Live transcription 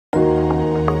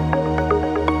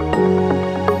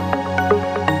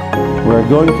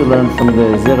going to learn from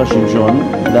the Zera Shimshon.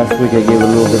 Last week I gave a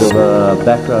little bit of a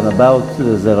background about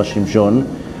the Zera Shimshon.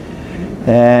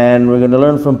 And we're going to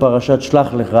learn from Parashat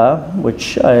Shlach,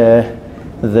 which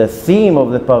the theme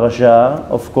of the parasha,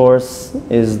 of course,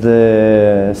 is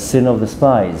the sin of the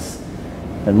spies.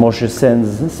 And Moshe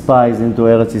sends spies into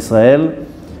Eretz Israel,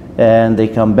 and they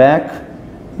come back.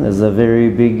 There's a very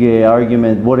big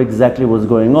argument what exactly was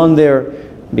going on there,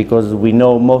 because we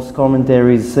know most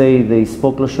commentaries say they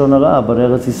spoke Lashon Hara about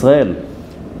Eretz Israel.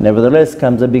 Nevertheless,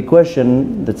 comes a big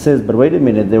question that says, but wait a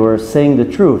minute, they were saying the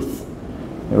truth.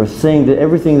 They were saying that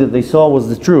everything that they saw was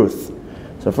the truth.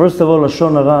 So first of all,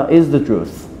 Lashon Hara is the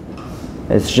truth.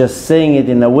 It's just saying it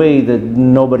in a way that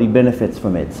nobody benefits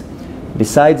from it.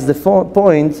 Besides the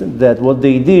point that what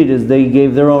they did is they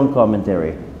gave their own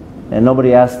commentary. And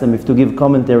nobody asked them if to give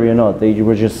commentary or not. They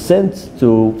were just sent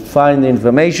to find the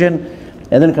information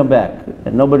and then come back.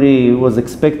 And nobody was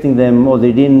expecting them, or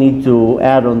they didn't need to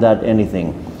add on that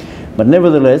anything. But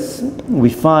nevertheless, we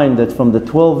find that from the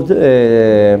 12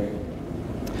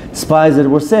 spies that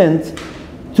were sent,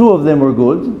 2 of them were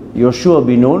good. Yoshua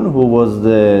bin Nun, who was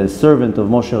the servant of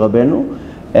Moshe Rabbeinu,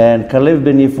 and Kalev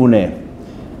ben Yefuneh.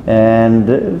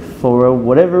 And for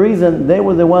whatever reason, they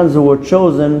were the ones who were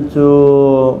chosen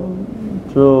to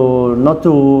not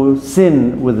to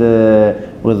sin with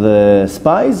the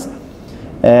spies.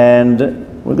 And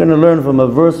we're going to learn from a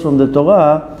verse from the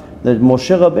Torah that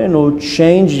Moshe Rabbeinu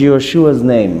changed Yeshua's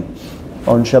name.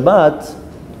 On Shabbat,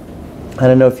 I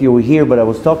don't know if you were here, but I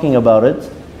was talking about it,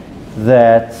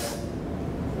 that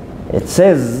it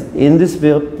says in this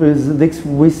parasha,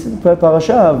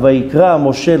 Vayikra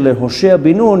Moshe leHoshea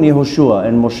bin Nun Yehoshua,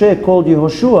 and Moshe called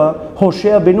Yehoshua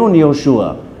Hoshea bin Nun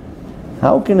Yehoshua.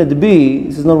 How can it be,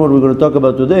 this is not what we're going to talk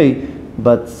about today,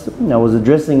 but I was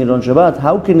addressing it on Shabbat,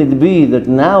 how can it be that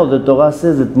now the Torah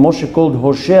says that Moshe called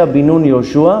Hoshea bin Nun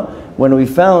Yehoshua, when we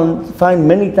find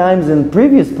many times in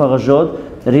previous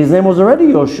parashot that his name was already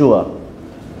Yehoshua?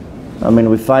 I mean,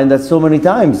 we find that so many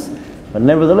times. But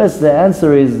nevertheless, the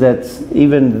answer is that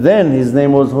even then his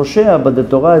name was Hoshea, but the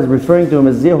Torah is referring to him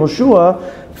as Yehoshua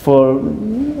for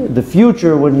the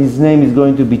future when his name is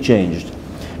going to be changed.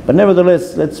 But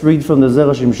nevertheless, let's read from the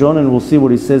Zera Shimshon and we'll see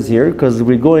what he says here, because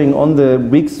we're going on the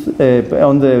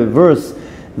verse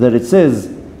that it says,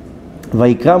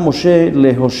 Vayikra Moshe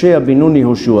leHoshea bin Nun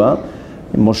Yehoshua.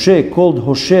 Moshe called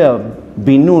Hoshea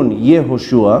bin Nun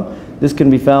Yehoshua. This can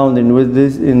be found in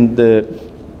the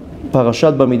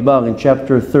Parashat Bamidbar in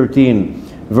chapter 13,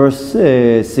 verse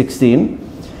 16.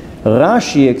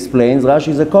 Rashi explains, Rashi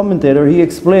is a commentator, he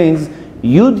explains,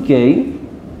 Yud-Kei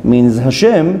means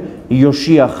Hashem,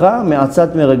 Yoshiacha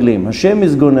me'atzat meraglim. Hashem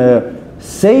is going to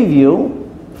save you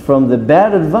from the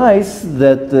bad advice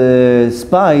that the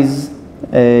spies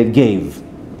gave.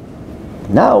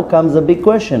 Now comes a big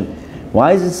question.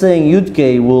 Why is it saying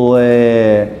Yud-Kei will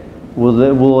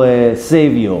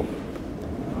save you?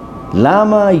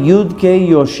 Lama Yud-Kei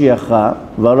Yoshiacha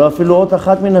v'alo afilu ot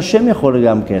achat min Hashem yachol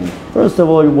gam ken. First of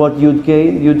all, what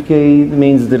Yud-Kei? Yud-Kei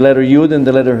means the letter Yud and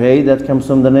the letter Hey. That comes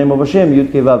from the name of Hashem,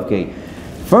 Yud-Kei Vav-Kei.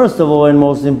 First of all, and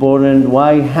most important,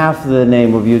 why half the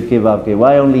name of Yud-Kei Vav-Kei?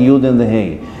 Why only Yud and the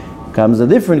Hey? Comes a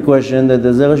different question that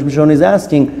the Zera Shimshon is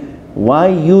asking. Why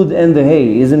Yud and the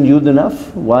Hey? Isn't Yud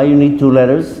enough? Why you need 2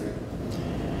 letters?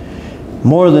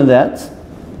 More than that,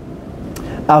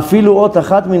 Afilu ot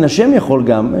achat min Hashem yachol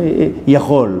gam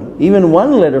yachol. Even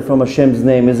 1 letter from Hashem's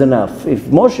name is enough. If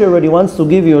Moshe already wants to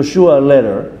give Yoshua a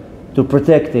letter to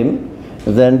protect him,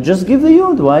 then just give the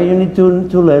Yud. Why you need two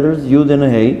letters, Yud and a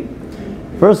Hey?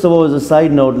 First of all, as a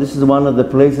side note, this is one of the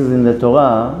places in the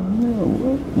Torah,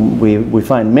 we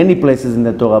find many places in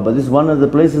the Torah, but this is one of the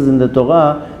places in the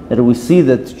Torah that we see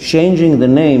that changing the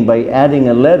name by adding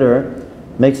a letter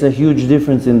makes a huge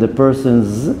difference in the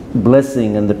person's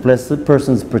blessing and the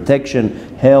person's protection,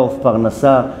 health,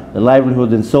 parnasa, the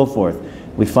livelihood, and so forth.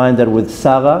 We find that with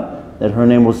Sarah, that her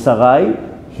name was Sarai.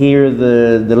 Here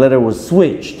the letter was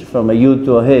switched from a Yud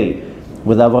to a Hey.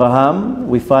 With Abraham,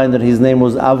 we find that his name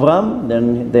was Avram,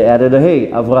 then they added a Hey,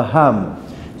 Avraham.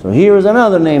 So here is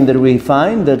another name that we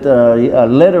find that a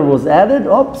letter was added,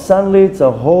 suddenly it's a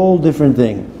whole different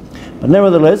thing. But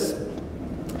nevertheless,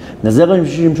 the Zera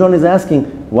Shimshon is asking,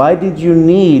 why did you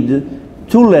need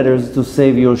 2 letters to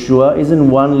save Yoshua?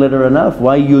 Isn't 1 letter enough?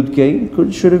 Why Yud-Kei?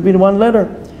 Should have been 1 letter.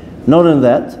 Not only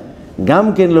that,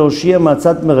 Gam ken lehoshia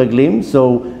matzat meraglim,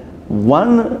 so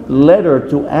 1 letter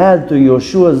to add to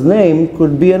Yoshua's name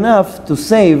could be enough to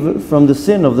save from the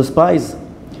sin of the spies.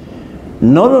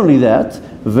 Not only that,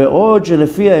 ve'od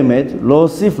shelefi haemet lo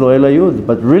osif lo ela yud,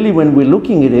 but really when we're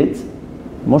looking at it,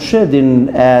 Moshe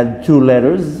didn't add 2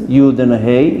 letters, Yud and a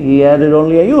Hey. He added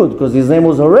only a Yud because his name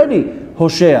was already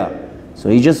Hoshea. So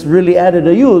he just really added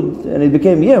a Yud and it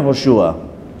became Yehoshua.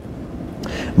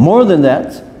 More than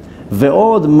that,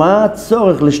 ועוד מה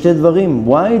הצורך לשתי דברים?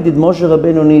 Why did Moshe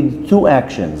Rabbeinu need two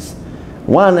actions?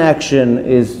 One action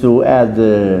is to add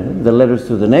the letters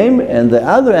to the name, and the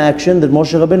other action that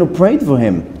Moshe Rabbeinu prayed for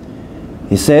him.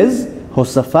 He says,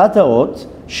 הוספת האות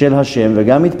של השם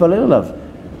וגם מתפלל עליו.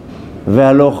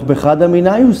 והלוך בחד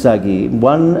המיני הושגי.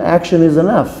 One action is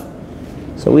enough.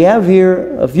 So we have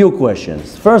here a few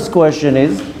questions. First question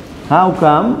is, how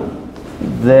come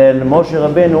then Moshe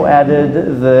Rabbeinu added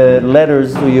the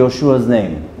letters to Yeshua's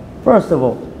name? First of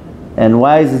all. And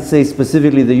why does it say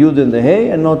specifically the Yud and the Hey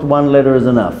and not one letter is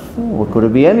enough? Or could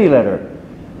it be any letter?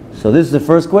 So this is the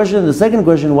first question. The second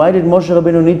question, why did Moshe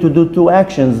Rabbeinu need to do two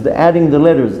actions, the adding the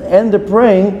letters and the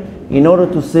praying, in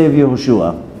order to save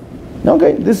Yehoshua?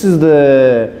 Okay, this is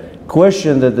the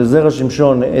question that the Zera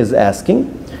Shimshon is asking.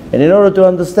 And in order to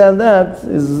understand that,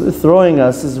 is referring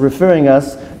us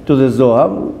to the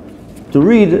Zohar, to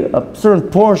read a certain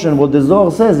portion what the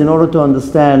Zohar says in order to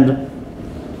understand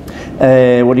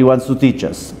what he wants to teach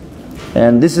us.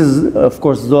 And this is, of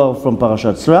course, Zohar from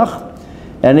Parashat Shlach,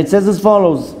 and it says as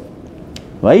follows: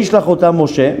 Vayishlach otam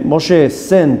Moshe. Moshe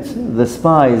sent the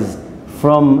spies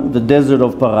from the desert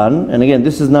of Paran. And again,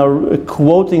 this is now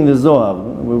quoting the Zohar.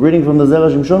 We're reading from the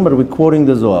Zera Shimshon, but we're quoting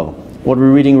the Zohar, what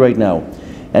we're reading right now.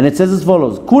 And it says as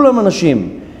follows: Kulam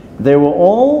anashim. They were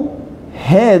all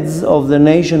heads of the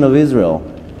nation of Israel.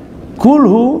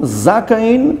 Kulhu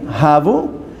zakain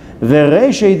havu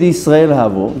ve'reishei Yisrael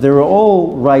havu. They were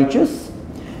all righteous,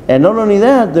 and not only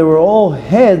that, they were all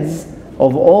heads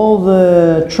of all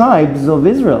the tribes of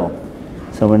Israel.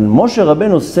 So when Moshe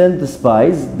Rabbeinu sent the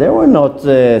spies, they were not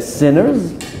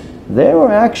sinners. They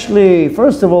were actually,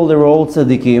 first of all, they were all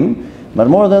tzaddikim, but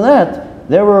more than that,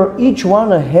 they were each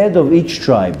one a head of each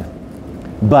tribe.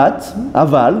 But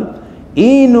aval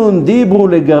inun dibru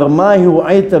legarmahu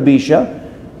aita bisha.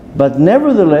 But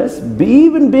nevertheless,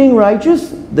 even being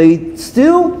righteous, they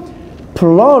still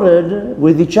plotted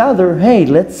with each other. Hey,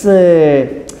 let's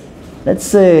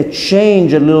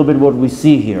change a little bit what we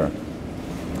see here.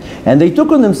 And they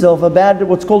took on themselves a bad,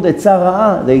 what's called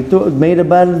etzara'ah. They made a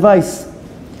bad advice.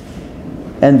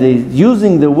 And they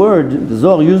using the word, the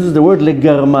Zohar uses the word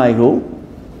legarmahu,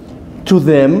 to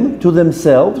them, to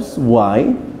themselves.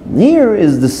 Why? Here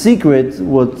is the secret,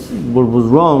 what was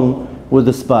wrong with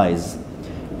the spies.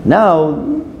 Now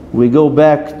we go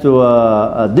back to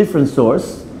a different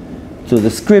source, to the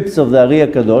scripts of the Ari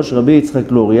HaKadosh, Rabbi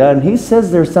Yitzchak Luria, and he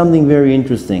says there's something very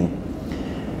interesting.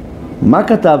 מה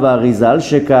כתב האריזל?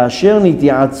 שכאשר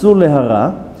נתייעצו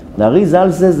להרע, the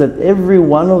Arizal says that every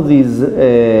one of these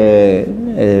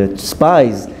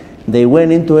spies, they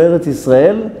went into Eretz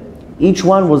Israel, each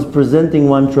one was presenting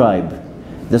one tribe.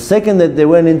 The second that they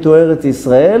went into Eretz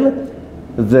Israel,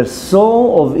 the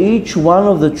soul of each one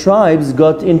of the tribes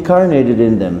got incarnated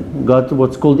in them, got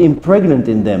what's called impregnant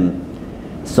in them.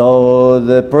 So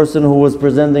the person who was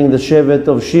presenting the Shevet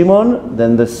of Shimon,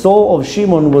 then the soul of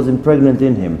Shimon was impregnant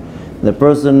in him. The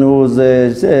person who was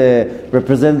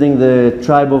representing the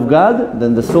tribe of God,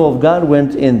 then the soul of God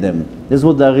went in them. This is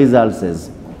what the Arizal says.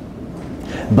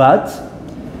 But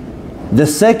the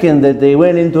second that they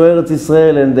went into Eretz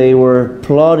Israel and they were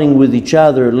plotting with each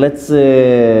other, let's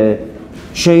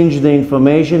change the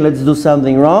information, let's do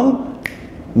something wrong,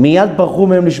 miyad parchu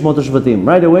mehem lishmot hashvatim.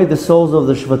 Right away the souls of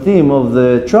the shvatim, of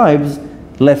the tribes,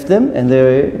 left them and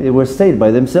they were stayed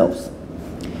by themselves.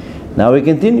 Now we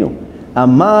continue.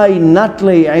 Amai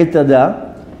natlei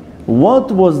aitada.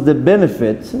 What was the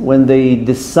benefit when they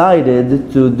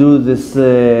decided to do this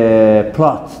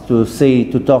plot, to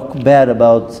talk bad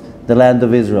about the land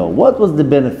of Israel? What was the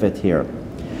benefit here?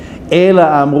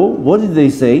 Ela amru. What did they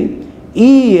say?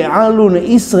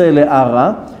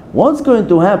 What's going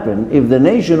to happen if the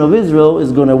nation of Israel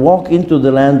is going to walk into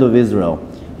the land of Israel?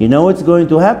 You know what's going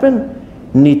to happen?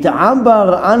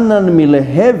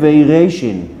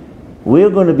 We're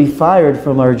going to be fired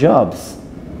from our jobs.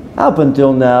 Up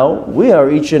until now, we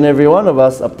are each and every one of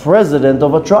us a president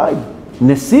of a tribe.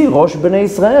 Nesi Rosh Bnei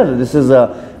Israel. This is the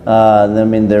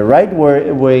right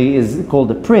way is called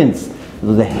the prince,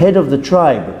 the head of the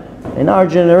tribe. In our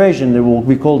generation, they will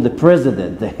be called the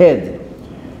president, the head.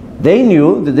 They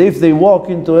knew that if they walk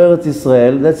into Eretz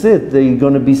Israel, that's it. They're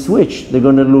going to be switched. They're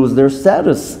going to lose their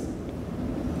status.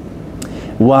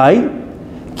 Why?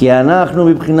 At the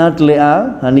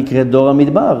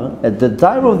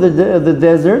time of the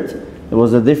desert, it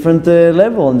was a different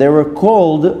level, and they were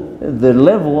called the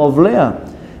level of Leah.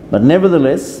 But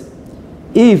nevertheless,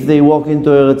 if they walk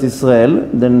into Eretz Israel,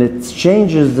 then it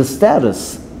changes the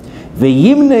status.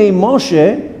 V'yimnei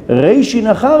Moshe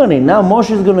Reishin acharani. Now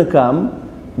Moshe is going to come.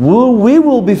 We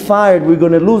will be fired. We're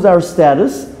going to lose our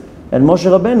status. And Moshe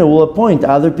Rabbeinu will appoint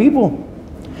other people.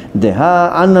 But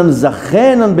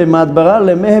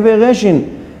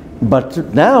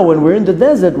now when we're in the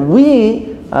desert,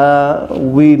 we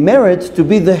merit to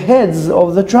be the heads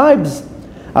of the tribes.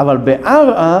 But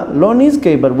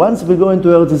once we go into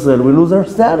Eretz Israel, we lose our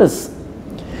status.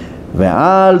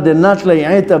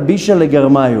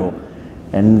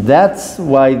 And that's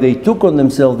why they took on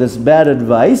themselves this bad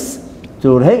advice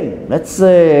to, hey, let's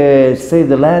say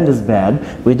the land is bad.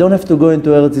 We don't have to go into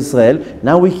Eretz Israel.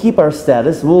 Now we keep our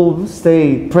status. We'll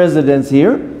stay presidents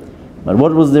here. But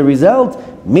what was the result?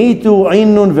 Mitu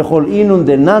inun v'chol inun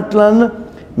denatlan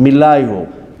milayu.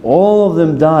 All of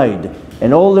them died.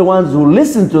 And all the ones who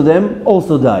listened to them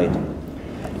also died.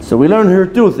 So we learn here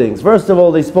two things. First of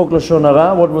all, they spoke Lashon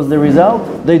Hara. What was the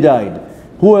result? They died.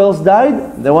 Who else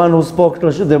died? The one who spoke,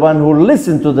 the one who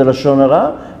listened to the Lashon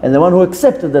Hara, and the one who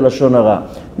accepted the Lashon Hara.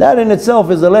 That in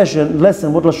itself is a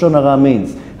lesson what Lashon Hara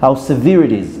means, how severe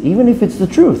it is, even if it's the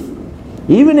truth.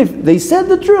 Even if they said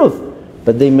the truth,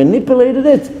 but they manipulated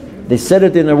it. They said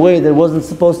it in a way that wasn't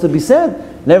supposed to be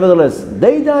said. Nevertheless,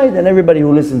 they died, and everybody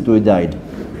who listened to it died.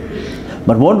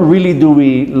 But what really do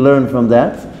we learn from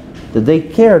that? That they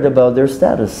cared about their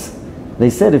status. They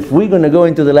said, if we're going to go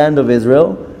into the land of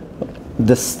Israel,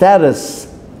 the status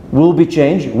will be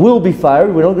changed, we'll be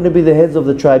fired, we're not going to be the heads of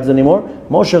the tribes anymore.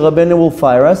 Moshe Rabbeinu will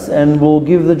fire us and will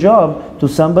give the job to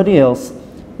somebody else.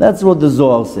 That's what the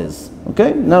Zohar says.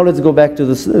 Okay, now let's go back to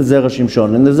the Zera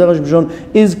Shimshon. And the Zera Shimshon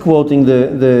is quoting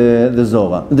the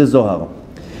Zohar.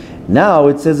 Now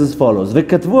it says as follows,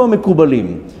 V'katvu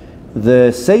ha'mekubalim.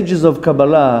 The sages of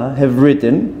Kabbalah have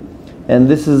written, and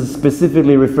this is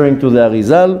specifically referring to the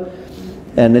Arizal,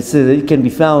 and it says it can be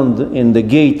found in the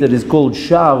gate that is called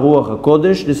Sha'ar Ruach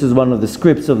HaKodesh. This is one of the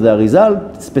scripts of the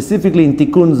Arizal, specifically in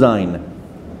Tikkun Zayin.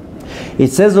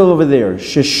 It says over there,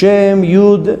 Sheshem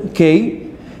Yud Kei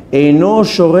Eino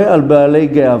Shore al Baalei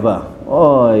Ge'ava.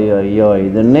 Oy, oy, oy.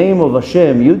 The name of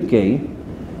Hashem, Yud Kei,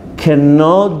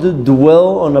 cannot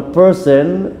dwell on a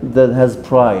person that has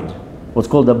pride. What's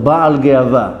called a Baal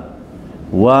Ge'ava.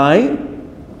 Why?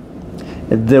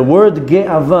 The word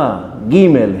Ge'ava,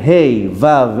 Gimel, Hey,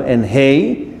 Vav, and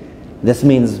Hey, this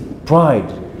means pride.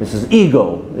 This is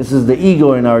ego. This is the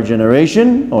ego in our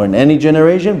generation, or in any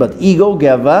generation, but ego,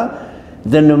 Ge'ava.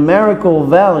 The numerical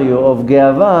value of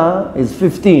Ge'ava is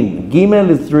 15. Gimel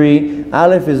is 3,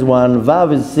 Aleph is 1,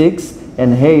 Vav is 6,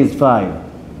 and Hey is 5,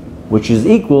 which is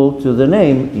equal to the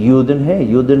name Yud and Hey.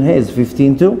 Yud and Hey is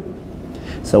 15 too.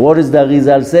 So what is the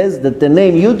Arizal says? That the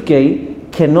name Yud Kei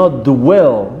cannot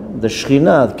dwell, the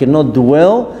Shekhinah cannot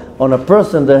dwell on a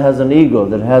person that has an ego,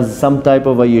 that has some type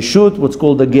of a yeshut, what's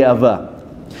called a ge'ava.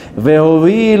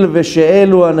 Ve'hovil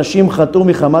ve'she'elu anashim chatu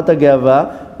michamat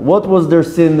ha'ge'ava. What was their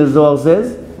sin, the Zohar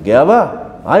says?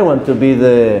 Ge'ava. I want to be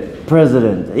the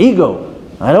president. Ego.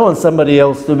 I don't want somebody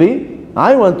else to be.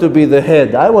 I want to be the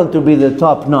head. I want to be the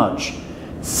top notch.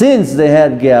 Since they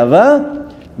had ge'ava,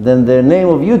 then the name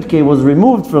of Yudke was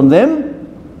removed from them.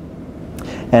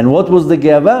 And what was the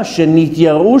ge'ava?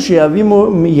 Shenityaru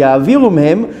she'yaviru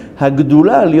mehem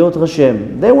hagdula liot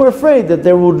Hashem. They were afraid that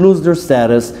they would lose their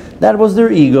status. That was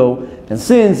their ego. And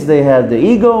since they had the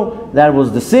ego, that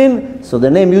was the sin. So the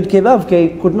name Yudke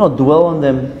Vavke could not dwell on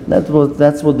them. That's what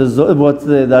the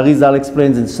Arizal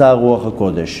explains in Sha'ar Ruach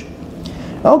HaKodesh.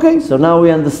 Okay, so now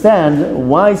we understand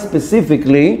why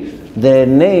specifically the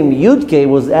name Yudke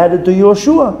was added to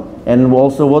Yoshua, and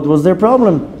also what was their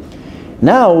problem.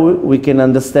 Now we can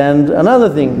understand another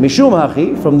thing. Mishum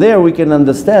hachi, from there we can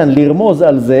understand lirmoz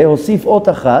al ze hosif ot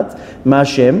achat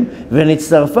ma'Hashem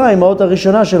v'nitzarfa im ot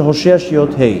harishona shel Hoshea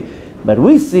shiot hei. But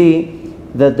we see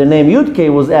that the name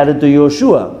Yudke was added to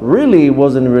Yoshua. Really, it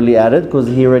wasn't really added because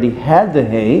he already had the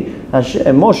Hey.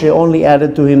 Moshe only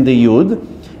added to him the Yud,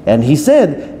 and he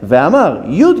said, "Ve'amar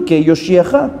Yudke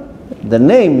Yoshiacha." The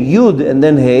name Yud and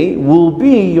then Hey will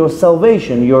be your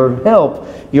salvation, your help,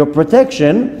 your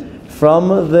protection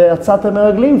from the Atzat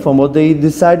HaMeraglim, from what they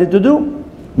decided to do.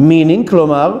 Meaning,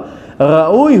 Klomar,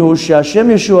 Ra'ui hu she'Hashem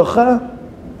Yeshuacha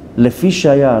lefi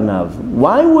shaya anav.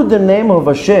 Why would the name of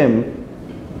Hashem,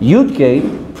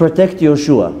 Yudke, protect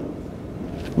Yoshua?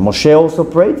 Moshe also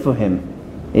prayed for him.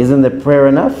 Isn't the prayer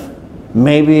enough?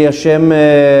 Maybe Hashem,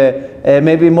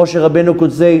 maybe Moshe Rabbeinu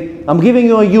could say, I'm giving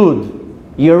you a Yud.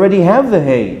 You already have the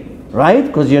Hey, right?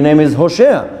 Because your name is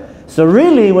Hoshea. So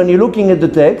really, when you're looking at the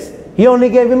text, he only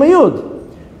gave him a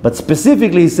Yud. But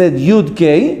specifically he said Yud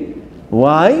K.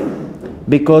 Why?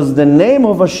 Because the name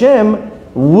of Hashem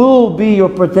will be your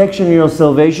protection and your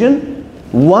salvation.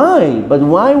 Why? But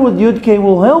why would Yud K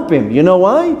will help him? You know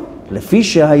why? לפי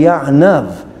שהיה ענב.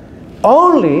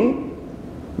 Only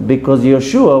because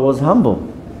Yoshua was humble.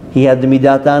 He had the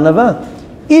midat הענווה.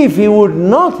 If he would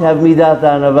not have midat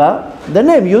הענווה, the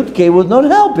name Yud-K would not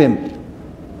help him.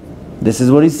 This is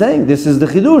what he's saying. This is the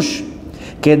chidush.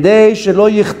 כדי שלא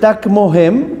יחטא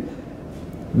כמוהם,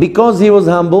 because he was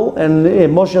humble, and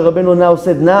Moshe Rabbeinu now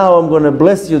said, now I'm going to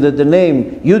bless you that the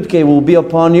name Yud-K will be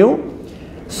upon you,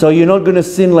 so you're not going to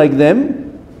sin like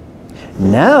them.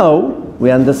 Now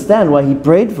we understand why he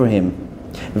prayed for him.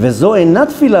 וזו אינה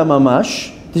תפילה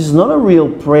ממש. This is not a real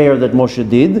prayer that Moshe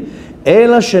did,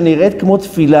 אלא שנראית כמו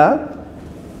תפילה.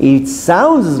 It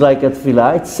sounds like a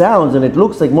tefillah, it sounds and it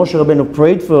looks like Moshe Rabbeinu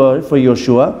prayed for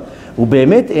Yoshua,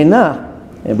 ובאמת אינה,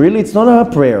 and really it's not a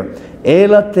prayer,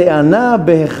 אלא טענה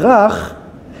בהכרח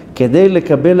כדי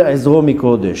לקבל עזרו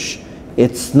מקודש.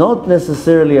 It's not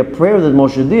necessarily a prayer that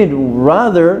Moshe did,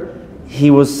 rather he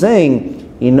was saying,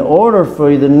 in order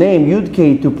for the name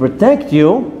Yud-K to protect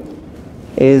you,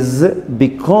 is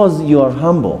because you are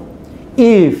humble.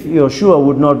 If Yoshua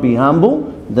would not be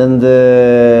humble, then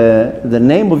the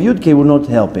name of Yud-K would not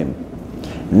help him.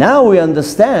 Now we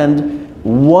understand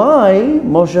why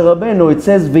Moshe Rabbeinu, it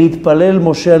says, V'itpalel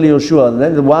Moshe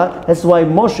Yoshua. That's why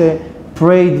Moshe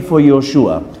prayed for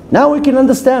Yoshua. Now we can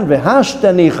understand.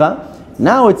 V'hashtanicha.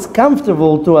 Now it's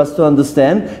comfortable to us to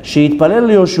understand. She'itpalel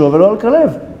Yoshua v'lo al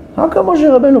Kalev. How come Moshe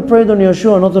Rabbeinu prayed on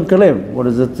Yoshua, not on Kalev? What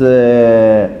is it?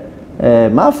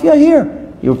 Mafia here?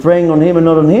 You're praying on him and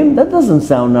not on him? That doesn't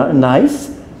sound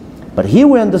nice. But here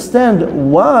we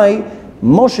understand why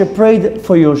Moshe prayed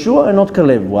for Yoshua and not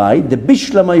Kalev. Why? The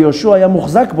Bishlama Yoshua היה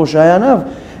מוחזק בו שהיה עניו.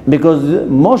 Because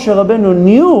Moshe Rabbeinu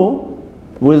knew,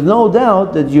 with no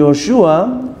doubt, that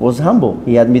Yoshua was humble.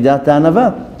 He had midat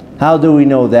הענווה. How do we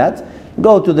know that?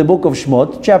 Go to the book of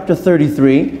Shmot, chapter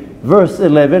 33, verse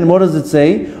 11. What does it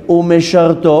say?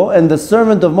 Umesharto, and the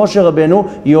servant of Moshe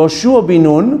Rabbeinu, Yoshua bin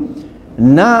Nun,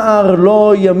 Na'ar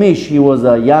lo yamish. He was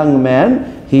a young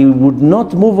man. He would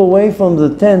not move away from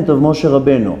the tent of Moshe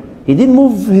Rabbeinu. He didn't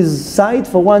move his side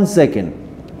for 1 second.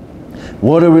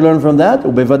 What do we learn from that?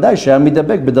 ובוודאי שהיה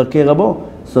מדבק בדרכי רבו.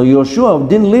 So Yoshua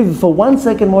didn't live for 1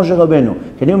 second Moshe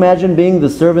Rabbeinu. Can you imagine being the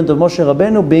servant of Moshe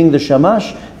Rabbeinu, being the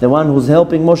shamash, the one who's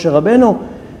helping Moshe Rabbeinu?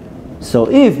 So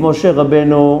if Moshe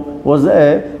Rabbeinu was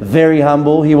very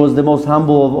humble, he was the most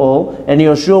humble of all, and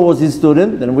Yoshua was his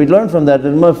student, then we learn from that,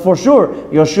 and for sure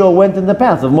Yoshua went in the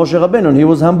path of Moshe Rabbeinu, and he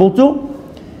was humble too.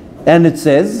 And it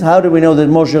says, how do we know that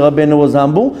Moshe Rabbeinu was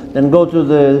humble? Then go to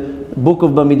the book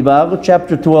of Bamidbar,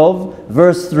 chapter 12,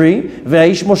 verse 3.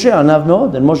 Ve'aish Moshe anav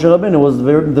me'od. And Moshe Rabbeinu was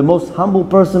the most humble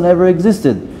person ever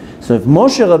existed. So if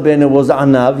Moshe Rabbeinu was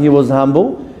anav, he was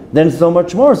humble, then so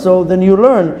much more so, then you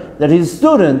learn that his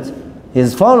student,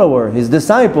 his follower, his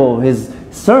disciple, his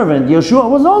servant, Yoshua,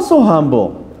 was also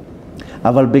humble.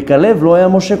 אבל בכלב לא היה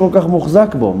משה כל כך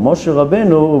מוחזק בו. Moshe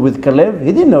Rabbeinu, with Kalev,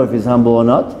 he didn't know if he's humble or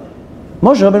not.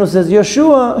 Moshe Rabbeinu says,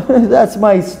 Yoshua, that's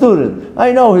my student.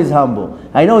 I know he's humble.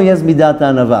 I know he has midat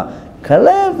הענווה.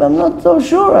 Kalev, I'm not so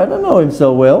sure. I don't know him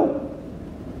so well.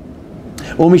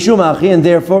 ומשום האחי, and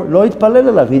therefore, לא התפלל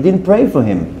אליו. He didn't pray for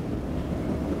him.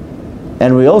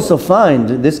 And we also find,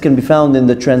 this can be found in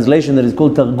the translation that is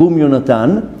called Targum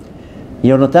Yonatan.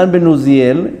 Yonatan ben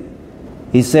Uziel,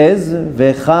 he says,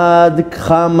 V'chad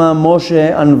k'chama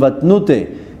Moshe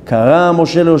anvatnute, kara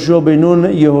Moshe leYoshua ben Nun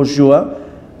Yehoshua.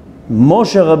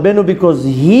 Moshe Rabbeinu, because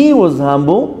he was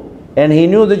humble, and he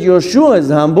knew that Yoshua is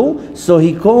humble, so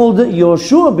he called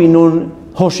Yoshua bin Nun,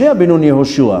 Hoshea bin Nun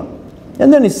Yehoshua.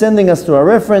 And then he's sending us to a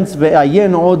reference,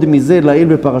 Ve'ayen od mizeh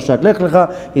la'il beParashat Lech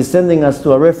Lecha. He's sending us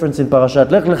to a reference in Parashat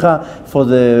Lech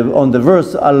Lecha on the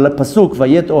verse al pasuk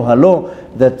Vayet ohalo,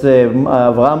 that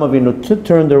Avraham Avinu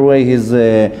turned away his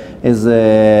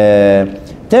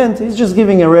tent. He's just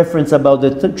giving a reference about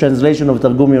the translation of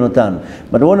Targum Yonatan.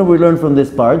 But what do we learn from this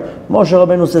part? Moshe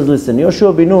Rabbeinu says, listen,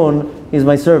 Yoshua bin Nun is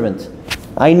my servant.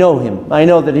 I know him. I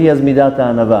know that he has midat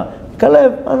הענווה.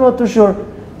 Kalev, I'm not too sure.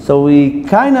 So we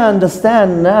kind of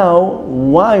understand now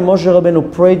why Moshe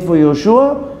Rabbeinu prayed for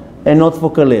Yoshua and not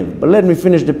for Kalev. But let me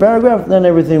finish the paragraph, then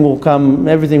everything will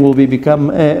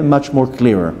become much more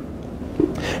clearer.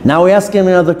 Now we ask him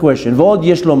another question. ועוד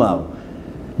יש לומר,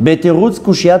 בתירוץ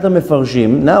קושיית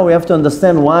המפרשים, now we have to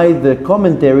understand why the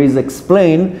commentaries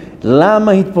explain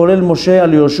למה התפולל משה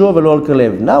על יהושע ולא על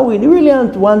כלב. Now we really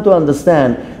want to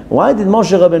understand why did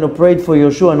Moshe Rabbeinu pray for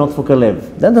Yoshua and not for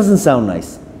Kalev. That doesn't sound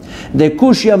nice. The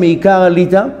kushya meikar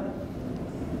alita,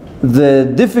 the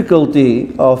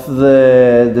difficulty of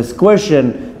this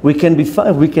question, we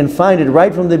can find it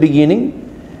right from the beginning.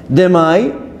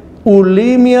 Demai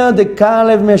ulimia de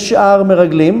Kalev meshar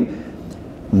meraglim.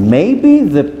 Maybe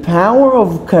the power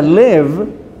of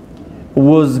Kalev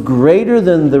was greater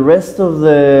than the rest of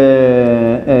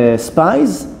the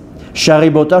spies? שהרי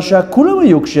באותה שעה כולם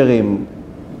היו כשרים.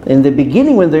 In the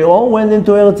beginning, when they all went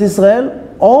into Eretz Israel,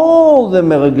 all the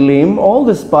meraglim, all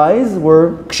the spies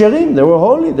were ksherim, they were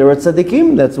holy, they were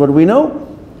tzaddikim, that's what we know.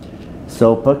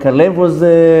 So Kalev was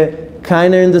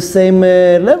kind of in the same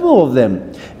level of them.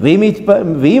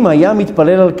 ואם היה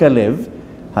מתפלל על כלב,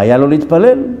 היה לו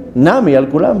להתפלל, נמי על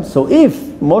כולם. So if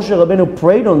Moshe Rabbeinu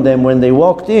prayed on them when they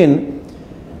walked in,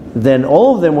 then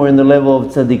all of them were in the level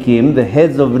of tzaddikim, the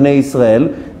heads of Bnei Israel,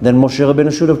 then Moshe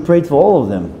Rabbeinu should have prayed for all of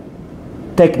them.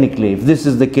 Technically, if this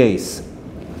is the case.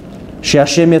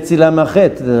 שהשם יצילם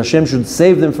מהחטא, that Hashem should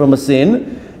save them from a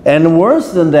sin, and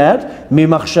worse than that,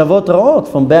 ממחשבות רעות,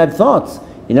 from bad thoughts.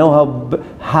 You know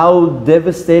how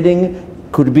devastating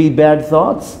could be bad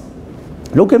thoughts?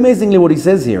 Look amazingly what he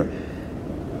says here.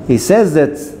 He says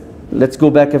that, let's go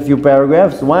back a few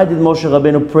paragraphs, why did Moshe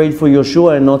Rabbeinu pray for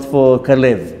Yoshua and not for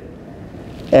Kalev?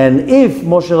 And if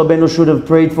Moshe Rabbeinu should have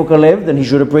prayed for Kalev, then he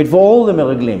should have prayed for all the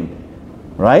meraglim.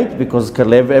 Right? Because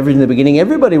Kalev, in the beginning,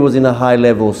 everybody was in a high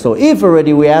level. So if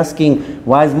already we're asking,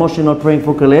 why is Moshe not praying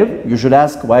for Kalev? You should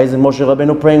ask, why isn't Moshe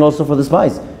Rabbeinu praying also for the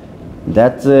spies?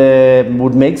 That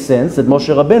would make sense, that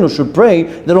Moshe Rabbeinu should pray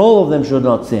that all of them should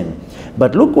not sin.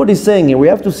 But look what he's saying here. We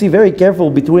have to see very careful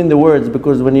between the words,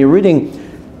 because when you're reading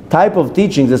type of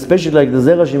teachings, especially like the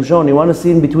Zera Shimshon, you want to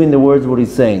see in between the words what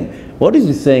he's saying. What is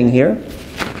he saying here?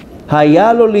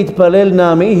 היה לו להתפלל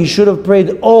נמי, he should have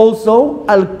prayed also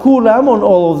על כולם, on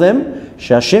all of them,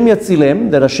 שהשם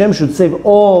יצילם, that Hashem should save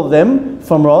all of them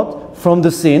from what? From the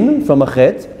sin, from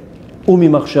החטא,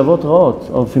 וממחשבות רעות,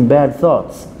 of bad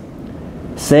thoughts.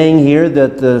 Saying here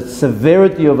that the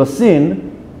severity of a sin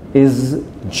is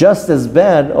just as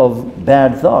bad of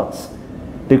bad thoughts.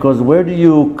 Because where do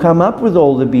you come up with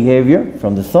all the behavior?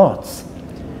 From the thoughts.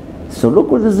 So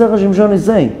look what the Zera Shimshon is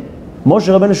saying. Moshe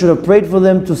Rabbeinu should have prayed for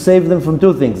them to save them from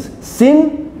two things: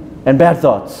 sin and bad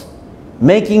thoughts.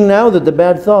 Making now that the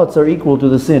bad thoughts are equal to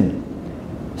the sin.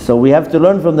 So we have to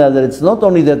learn from that it's not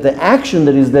only that the action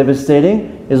that is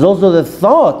devastating, is also the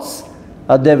thoughts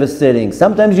are devastating.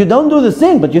 Sometimes you don't do the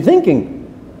sin, but you're thinking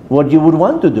what you would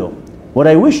want to do, what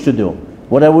I wish to do,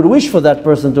 what I would wish for that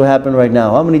person to happen right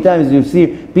now. How many times do you see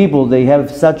people, they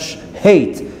have such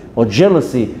hate or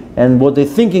jealousy and what they're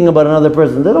thinking about another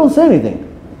person, they don't say anything.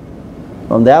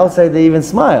 On the outside they even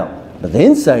smile, but the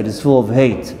inside is full of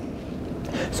hate.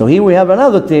 So here we have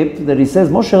another tip that he says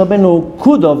Moshe Rabbeinu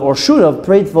could have or should have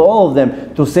prayed for all of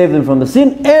them to save them from the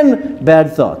sin and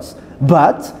bad thoughts.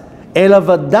 But אלא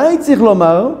ודאי צריך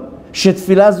לומר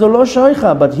שתפילה זו לא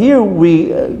שייכה. But here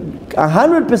we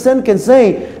 100% can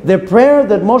say the prayer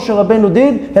that Moshe Rabbeinu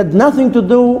did had nothing to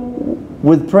do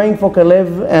with praying for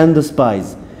Kalev and the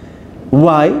spies.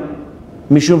 Why?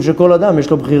 משום שכל אדם יש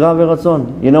לו בחירה ורצון.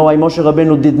 You know why Moshe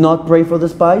Rabbeinu did not pray for the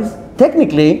spies?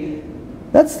 Technically,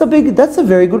 that's a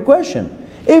very good question.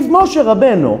 If Moshe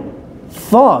Rabbeinu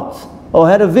thought or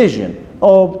had a vision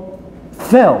or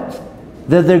felt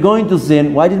that they're going to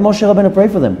sin, why did Moshe Rabbeinu pray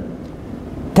for them?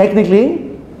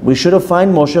 Technically, we should have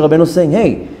found Moshe Rabbeinu saying,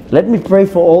 hey, let me pray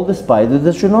for all the spies that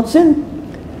they should not sin.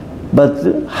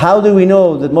 But how do we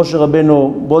know that Moshe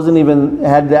Rabbeinu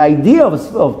had the idea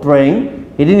of praying?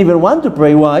 He didn't even want to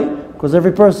pray. Why? Because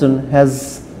every person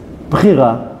has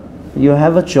bchira. You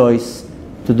have a choice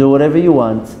to do whatever you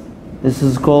want. This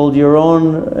is called your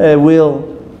own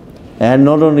will. And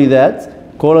not only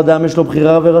that, kol adam yesh lo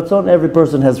bchira veratzon. Every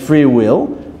person has free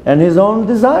will and his own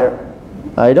desire.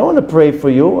 I don't want to pray for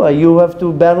you. You have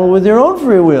to battle with your own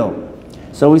free will.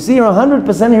 So we see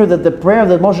 100% here that the prayer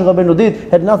that Moshe Rabbeinu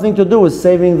did had nothing to do with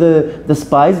saving the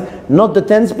spies, not the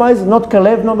 10 spies, not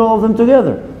Kalev, not all of them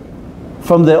together.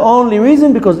 From the only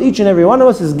reason, because each and every one of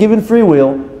us is given free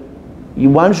will.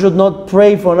 One should not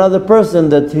pray for another person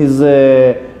that his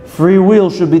free will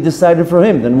should be decided for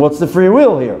him. Then what's the free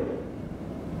will here?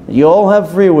 You all have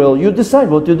free will. You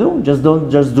decide what to do. Just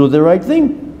do the right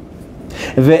thing.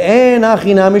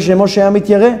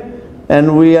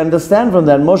 And we understand from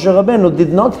that Moshe Rabbeinu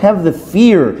did not have the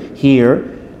fear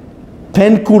here.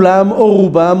 Pen kulam or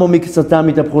rubam or miksatam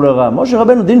itapchu l'ra. Moshe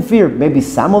Rabbeinu didn't fear. Maybe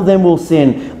some of them will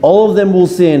sin, all of them will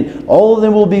sin, all of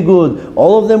them will be good,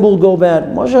 all of them will go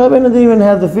bad. Moshe Rabbeinu didn't even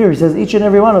have the fear. He says each and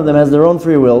every one of them has their own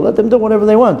free will. Let them do whatever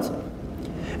they want.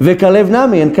 Ve'kalev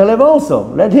nami, and Kalev also.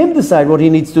 Let him decide what he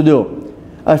needs to do.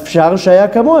 Afshar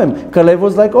shaya kamoim. Kalev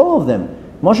was like all of them.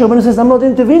 Moshe Rabbeinu says, I'm not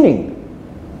intervening.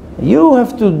 You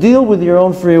have to deal with your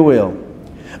own free will.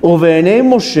 Uve'enei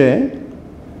Moshe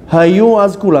hayu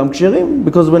az kulam ksherim,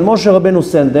 because when Moshe Rabbeinu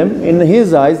sent them, in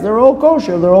his eyes, they're all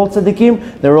kosher, they're all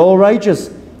tzaddikim, they're all righteous.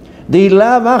 Because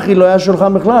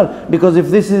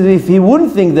if he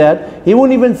wouldn't think that, he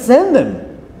wouldn't even send them.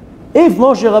 If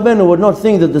Moshe Rabbeinu would not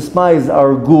think that the spies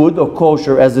are good or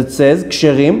kosher, as it says,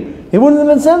 ksherim, he wouldn't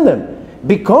even send them.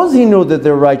 Because he knew that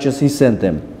they're righteous, he sent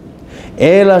them.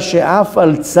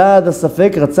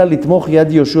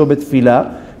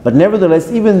 But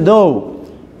nevertheless, even though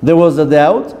there was a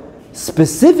doubt,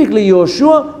 specifically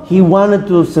Yoshua, he wanted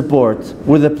to support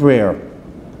with a prayer.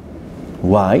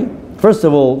 Why? First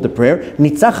of all, the prayer. He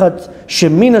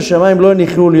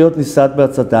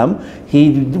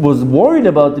was worried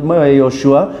about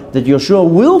Yoshua, that Yoshua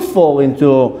will fall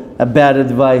into a bad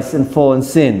advice and fall in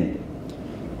sin.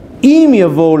 If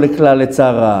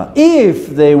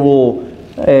they will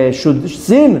should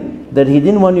sin, that he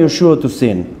didn't want Yoshua to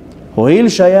sin.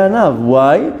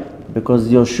 Why? Because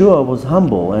Yoshua was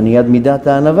humble and he had midat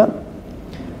anava.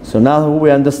 So now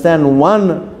we understand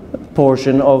one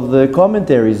portion of the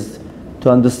commentaries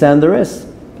to understand the rest.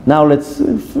 Now let's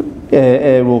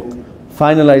we'll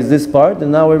finalize this part,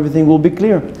 and now everything will be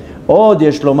clear.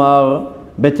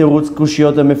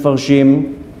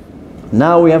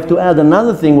 Now we have to add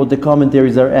another thing what the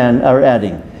commentaries are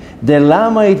adding.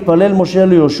 Why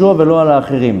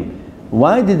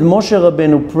did Moshe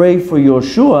Rabbeinu pray for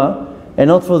Yoshua and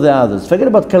not for the others? Forget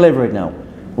about Kalev right now.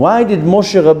 Why did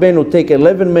Moshe Rabbeinu take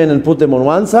 11 men and put them on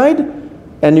one side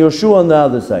and Yoshua on the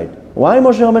other side? Why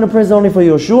Moshe Rabbeinu prays only for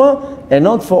Yoshua and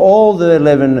not for all the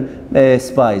 11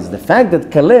 spies? The fact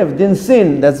that Kalev didn't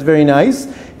sin, that's very nice,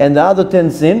 and the other 10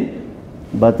 sin.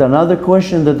 But another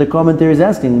question that the commentary is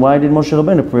asking, why did Moshe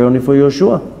Rabbeinu pray only for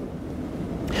Yoshua?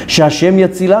 Why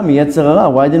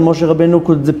didn't Moshe Rabbeinu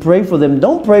could pray for them?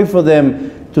 Don't pray for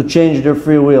them to change their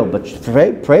free will, but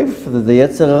pray for the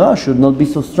Yetzer Hara should not be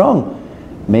so strong.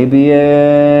 Maybe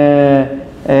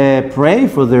pray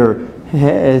for their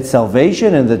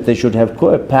salvation and that they should have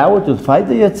power to fight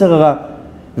the Yetzer Hara.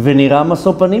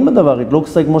 It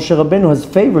looks like Moshe Rabbeinu has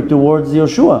favor towards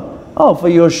Yoshua. Oh, for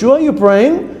Yoshua you're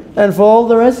praying, and for all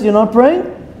the rest you're not praying?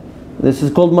 This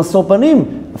is called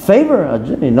masopanim, a favor.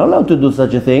 You're not allowed to do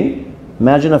such a thing.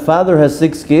 Imagine a father has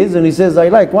 6 kids and he says, I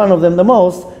like one of them the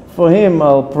most. For him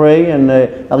I'll pray and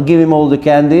I'll give him all the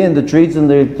candy and the treats and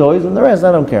the toys, and the rest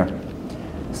I don't care.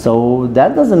 So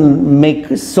that doesn't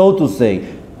make, so to say,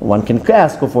 one can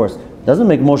ask of course, doesn't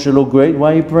make Moshe look great.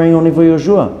 Why are you praying only for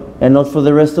Yoshua and not for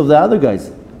the rest of the other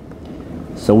guys?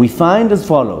 So we find as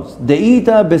follows.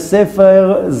 De'ita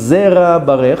besefer Zera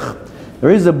Barech. There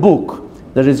is a book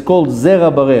that is called Zera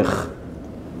Barech.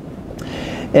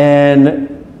 And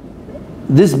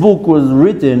this book was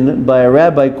written by a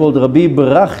rabbi called Rabbi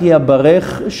Brachia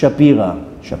Barech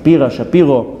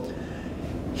Shapiro.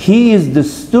 He is the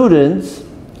student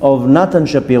of Natan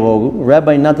Shapiro,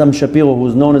 Rabbi Natan Shapiro, who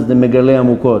is known as the Megalei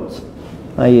Amukot.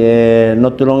 I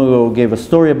not too long ago gave a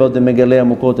story about the Megalei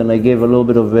Amukot, and I gave a little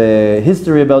bit of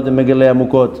history about the Megalei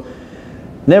Amukot.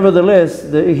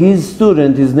 Nevertheless, his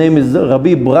student, his name is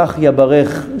Rabbi Brachia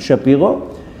Barech Shapiro.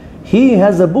 He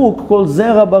has a book called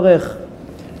Zera Barech.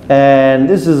 And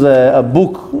this is a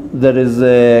book that is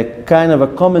kind of a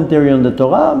commentary on the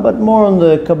Torah, but more on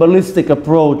the Kabbalistic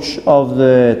approach of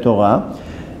the Torah.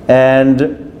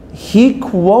 And he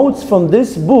quotes from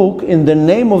this book in the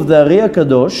name of the Ari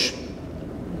HaKadosh.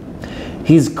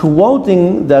 He's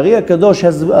quoting, the Ari HaKadosh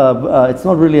has, it's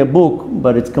not really a book,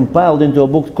 but it's compiled into a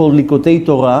book called Likutei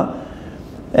Torah.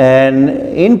 And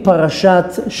in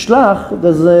Parashat Shlach,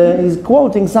 he's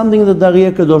quoting something that the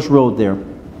Ari HaKadosh wrote there.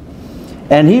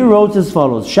 And he wrote as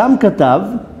follows, Sham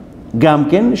katav,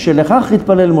 gamken, shelechach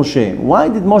hitpalel Moshe. Why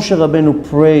did Moshe Rabbeinu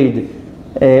prayed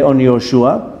on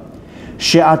Yoshua?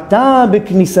 She'ata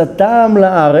beknisatam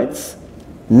la'aretz.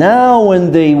 Now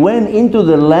when they went into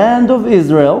the land of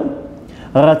Israel,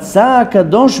 Ratza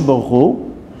HaKadosh Baruch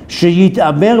Hu,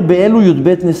 sheyitaber be'elu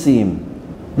yudbet nesiim.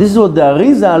 This is what the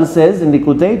Arizal says in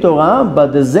Likutei Torah,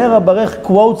 but the Zera Barech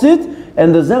quotes it,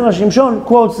 and the Zera Shimshon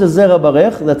quotes the Zera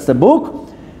Barech, that's the book.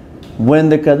 When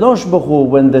the Kadosh Baruch Hu,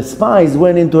 when the spies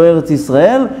went into Eretz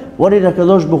Israel, what did the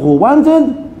Kadosh Baruch Hu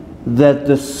wanted? That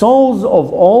the souls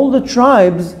of all the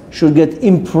tribes should get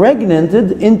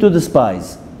impregnated into the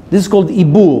spies. This is called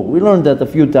Ibur. We learned that a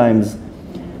few times.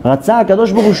 Ratza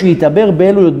HaKadosh Baruch Hu she'itaber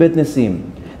be'elu yudbet nesim.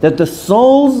 That the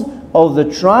souls of the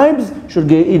tribes should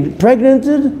get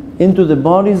impregnated into the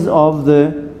bodies of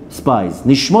the spies.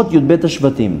 Nishmot yudbet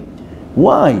hashvatim.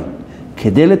 Why?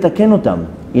 Kedei letaken otam.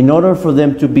 In order for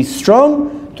them to be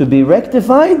strong, to be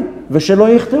rectified,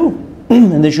 v'shelo yichteu,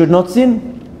 and they should not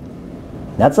sin.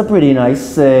 That's a pretty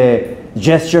nice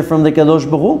gesture from the Kadosh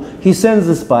Baruch Hu. He sends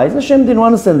the spies. Hashem didn't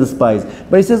want to send the spies,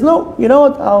 but he says, no, you know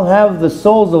what, I'll have the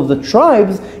souls of the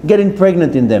tribes getting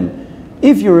pregnant in them.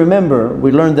 If you remember,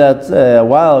 we learned that a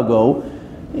while ago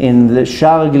in the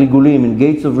Shar Gilgulim, in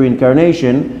Gates of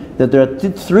Reincarnation, that there are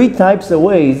three types of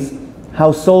ways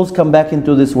how souls come back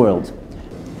into this world.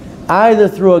 Either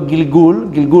through a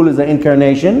Gilgul, Gilgul is an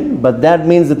incarnation, but that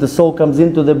means that the soul comes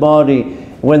into the body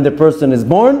when the person is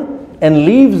born and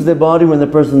leaves the body when the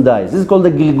person dies. This is called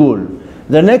a Gilgul.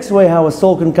 The next way how a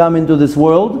soul can come into this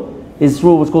world is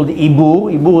through what's called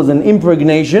Ibur. Ibur is an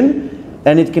impregnation,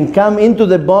 and it can come into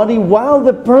the body while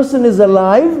the person is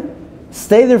alive,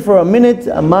 stay there for a minute,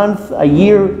 a month, a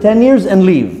year, 10 years, and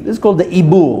leave. This is called the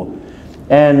Ibur.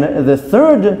 And the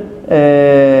third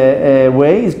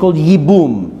way is called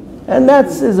Yibum. And that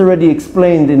is already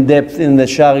explained in depth in the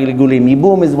Shar Gilgulim.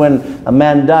 Yibum is when a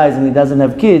man dies and he doesn't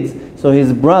have kids, so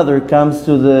his brother comes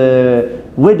to the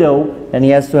widow and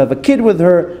he has to have a kid with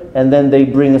her, and then they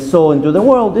bring a soul into the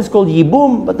world. This is called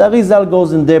Yibum, but Arizal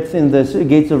goes in depth in the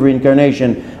Gates of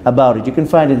Reincarnation about it. You can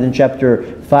find it in chapter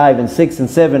 5 and 6 and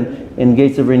 7 in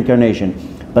Gates of Reincarnation.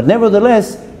 But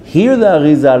nevertheless, here the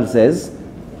Arizal says,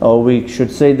 or we should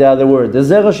say the other word, the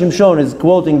Zera Shimshon is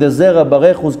quoting the Zera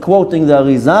Barech, who's quoting the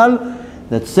Arizal,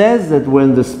 that says that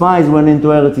when the spies went into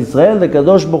Eretz Israel, the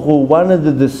Kadosh Baruch Hu wanted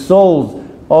the souls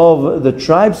of the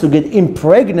tribes to get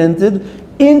impregnated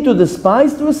into the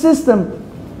spies to assist them.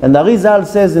 And the Arizal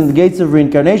says in the Gates of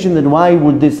Reincarnation that why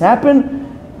would this happen?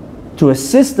 To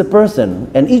assist the person.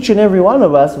 And each and every one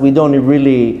of us, we don't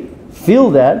really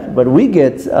feel that, but we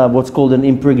get what's called an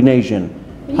impregnation.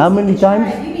 How many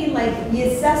times? You mean like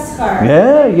Yisachar?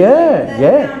 Yeah.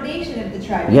 The foundation of the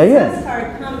tribe. Yeah.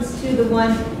 Yisachar comes to the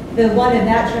one of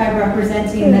that tribe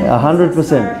representing the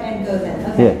 100%. And goes in.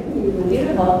 Okay. Yeah.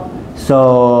 Beautiful.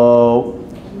 So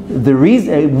the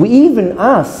reason, even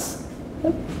us,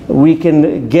 we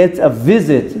can get a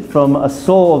visit from a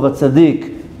soul of a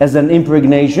tzaddik as an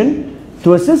impregnation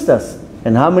to assist us.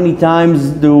 And how many times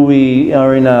do we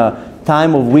are in a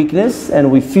time of weakness and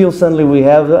we feel suddenly we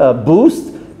have a boost?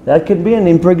 That could be an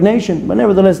impregnation. But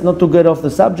nevertheless, not to get off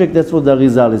the subject, that's what the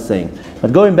Arizal is saying.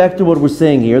 But going back to what we're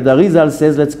saying here, the Arizal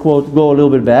says, let's quote, go a little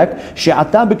bit back,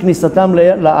 she'ata b'knisatam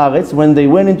la'aretz, when they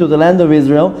went into the land of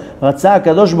Israel, ratzah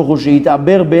HaKadosh Baruch Hu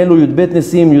she'it'aber be'elu yudbet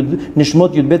nesim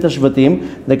nishmot yudbet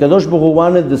hashvatim, the Kadosh Baruch Hu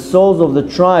wanted the souls of the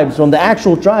tribes, from the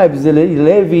actual tribes,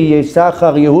 Levi,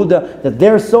 Yisachar, Yehuda, that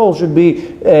their souls should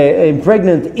be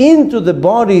impregnant into the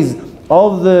bodies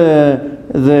of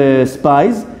the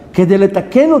spies,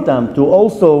 to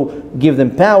also give them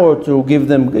power, to give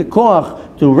them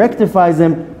koach, to rectify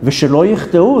them,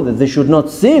 that they should not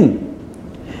sin.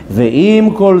 And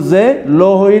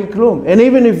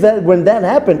even if when that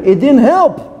happened, it didn't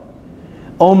help.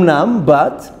 Omnam,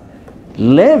 but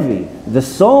Levi, the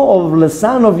soul of the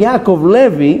son of Yaakov,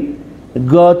 Levi,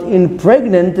 got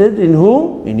impregnated in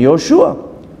who? In Yoshua.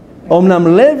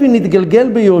 Omnam Levi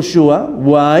nitgelgel beYoshua.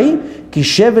 Why? Ki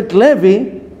shevet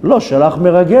Levi Lo shalach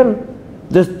meragel.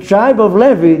 The tribe of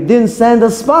Levi didn't send a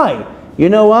spy. You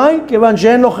know why? Kevan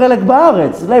she'en lo chelek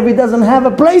ba'aretz. Levi doesn't have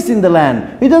a place in the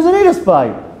land. He doesn't need a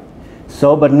spy.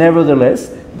 So, but nevertheless,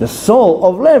 the soul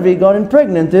of Levi got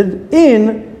impregnated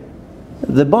in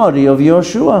the body of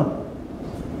Yoshua.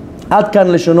 Ad kan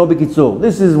leshono b'kitzur.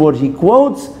 This is what he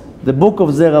quotes, the book of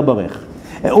Zera Barech.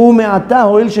 Now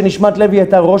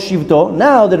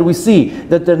that we see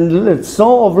that the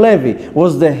soul of Levi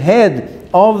was the head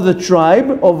of the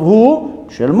tribe of who?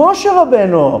 Shel Moshe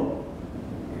Rabbeinu.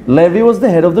 Levi was the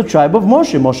head of the tribe of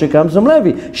Moshe. Moshe comes from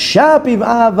Levi.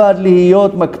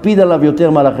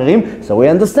 So we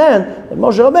understand that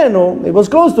Moshe Rabbeinu, it was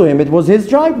close to him, it was his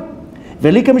tribe.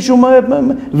 Velika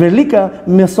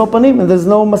mesopanim, and there's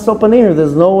no mesopanim,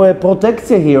 there's no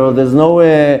protectia here, or there's no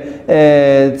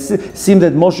seem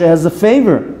that Moshe has a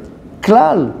favor.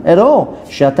 Klal at all.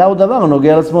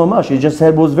 He just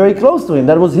said was very close to him.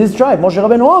 That was his tribe. Moshe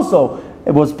Rabbeinu also,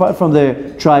 it was part from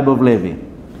the tribe of Levi.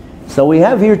 So we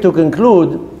have here to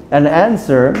conclude an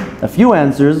answer, a few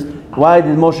answers. Why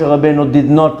did Moshe Rabbeinu did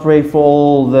not pray for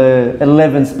all the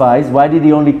 11 spies? Why did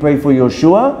he only pray for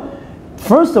Yoshua?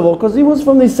 First of all, because he was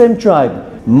from the same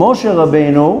tribe. Moshe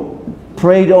Rabbeinu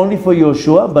prayed only for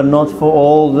Yoshua, but not for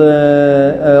all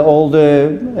the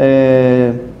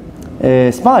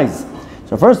spies.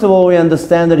 So first of all, we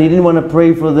understand that he didn't want to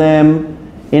pray for them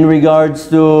in regards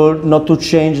to not to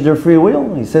change their free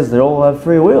will. He says they all have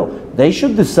free will. They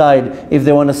should decide if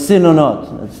they want to sin or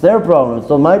not. It's their problem. It's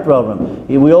not my problem.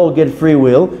 We all get free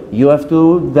will. You have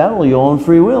to value your own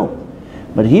free will.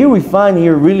 But here we find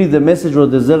here really the message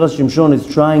what the Zera Shimshon is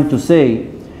trying to say.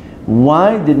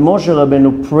 Why did Moshe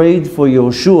Rabbeinu prayed for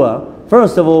Yoshua?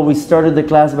 First of all, we started the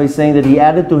class by saying that he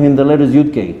added to him the letters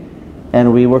Yud K.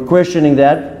 And we were questioning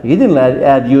that. He didn't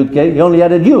add Yud K, he only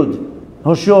added Yud.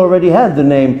 Hoshua already had the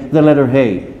name, the letter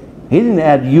Hey. He didn't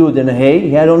add Yud and Hey,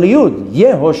 he had only Yud.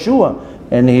 Yehoshua.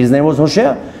 And his name was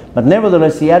Hoshea. But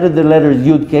nevertheless, he added the letter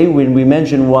Yud K when we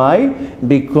mentioned why.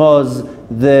 Because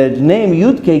the name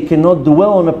Yud K cannot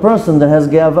dwell on a person that has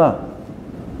Ge'avah.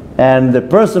 And the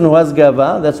person who has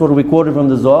Ge'avah, that's what we quoted from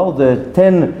the Zohar, the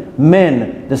 10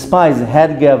 men, the spies,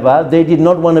 had Ge'avah. They did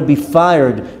not want to be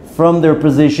fired from their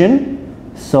position.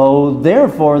 So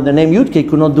therefore, the name Yud K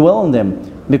could not dwell on them.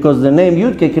 Because the name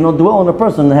Yud K cannot dwell on a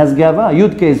person that has Ge'avah.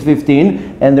 Yud K is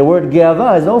 15, and the word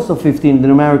Ge'avah is also 15, the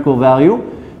numerical value.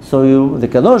 So the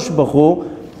Kadosh Baruch Hu,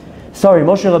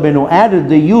 Moshe Rabbeinu added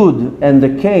the Yud and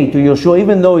the K to Yoshua,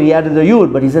 even though he added the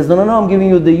Yud. But he says, no, I'm giving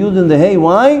you the Yud and the Hey.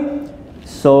 Why?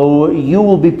 So you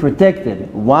will be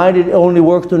protected. Why did it only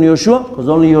work on Yoshua? Because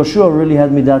only Yoshua really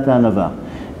had Midat HaAnava.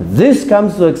 This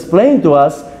comes to explain to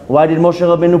us, why did Moshe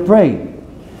Rabbeinu pray?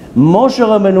 Moshe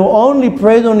Rabbeinu only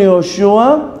prayed on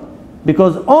Yoshua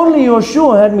because only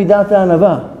Yoshua had Midat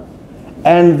HaAnava.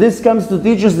 And this comes to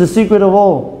teach us the secret of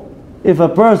all. If a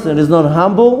person is not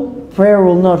humble, prayer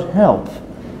will not help.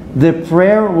 The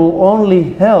prayer will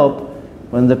only help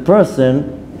when the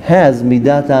person has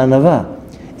Midat HaAnava.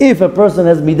 If a person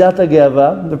has Midat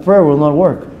HaGe'avah, the prayer will not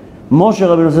work. Moshe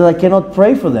Rabbeinu says, I cannot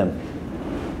pray for them.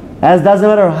 As doesn't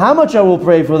matter how much I will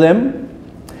pray for them,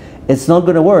 it's not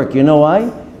going to work. You know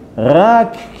why?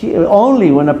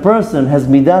 Only when a person has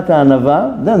Midat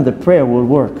HaAnava, then the prayer will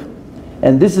work.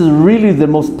 And this is really the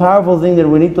most powerful thing that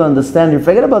we need to understand.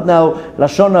 Forget about now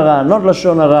Lashon Hara, not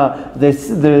Lashon Hara.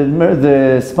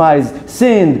 The spies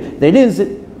sinned.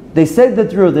 They said the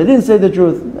truth. They didn't say the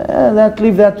truth.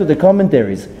 Leave that to the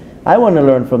commentaries. I want to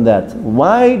learn from that.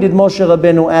 Why did Moshe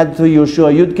Rabbeinu add to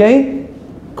Yoshua Yud K?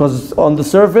 Because on the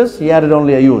surface he added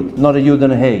only a Yud, not a Yud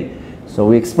and a Hey. So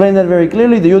we explain that very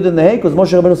clearly, the Yud and the Hey, because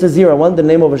Moshe Rabbeinu says here, I want the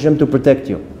name of Hashem to protect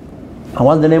you. I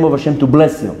want the name of Hashem to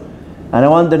bless you. And I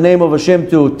want the name of Hashem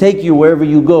to take you wherever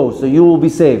you go, so you will be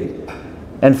saved.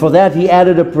 And for that he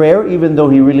added a prayer, even though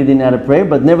he really didn't add a prayer.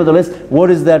 But nevertheless, what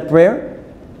is that prayer?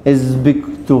 Is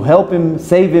to help him,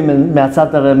 save him in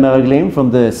Me'atzat HaMeraglim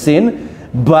from the sin.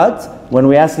 But when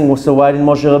we ask him, so why did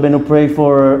Moshe Rabbeinu pray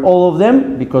for all of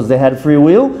them? Because they had free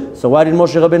will. So why did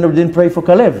Moshe Rabbeinu didn't pray for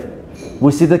Kalev?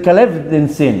 We see that Kalev didn't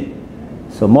sin.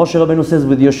 So Moshe Rabbeinu says,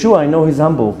 with Yeshua, I know he's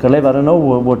humble. Kalev, I don't know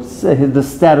what's the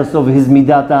status of his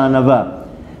Midat HaAnava.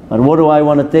 But what do I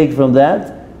want to take from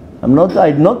that?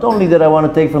 Not only that I want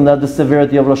to take from that the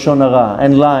severity of Lashon Hara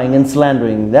and lying and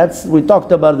slandering. We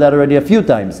talked about that already a few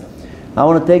times. I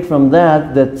want to take from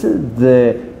that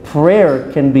the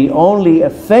prayer can be only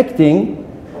affecting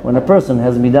when a person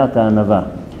has Midat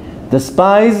HaAnava. The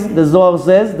spies, the Zohar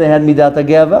says, they had Midat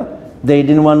HaGe'avah. They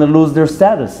didn't want to lose their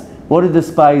status. What did the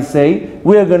spies say?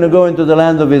 We are going to go into the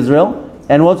land of Israel,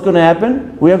 and what's going to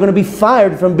happen? We are going to be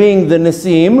fired from being the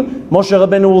Nesim. Moshe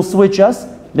Rabbeinu will switch us.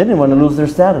 They didn't want to lose their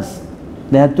status.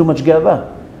 They had too much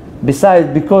Ge'avah.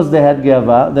 Besides, because they had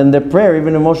Ge'avah, then their prayer,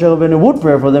 even if Moshe Rabbeinu would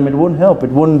pray for them, it wouldn't help.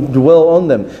 It wouldn't dwell on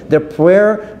them. Their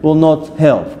prayer will not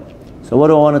help. So what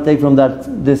do I want to take from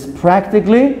this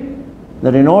practically?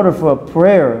 That in order for a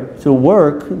prayer to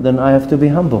work, then I have to be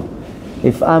humble.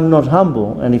 If I'm not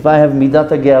humble, and if I have Midat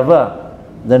HaGe'avah,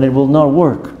 then it will not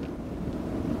work.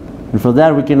 And for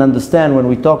that we can understand when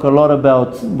we talk a lot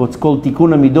about what's called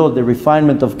Tikkun HaMidot, the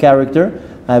refinement of character.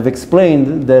 I have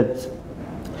explained that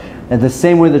in the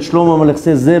same way that Shlomo Melech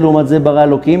says, Zeh L'umat Zeh bara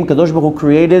Elokim, Kadosh Baruch Hu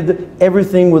created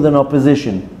everything with an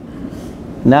opposition.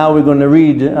 Now we're going to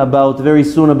read very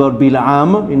soon about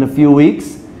Bil'am in a few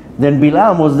weeks. Then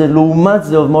Bil'am was the L'umat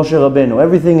Zeh of Moshe Rabbeinu.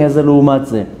 Everything has a L'umat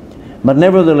Zeh. But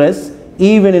nevertheless,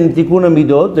 even in Tikkun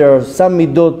HaMidot, there are some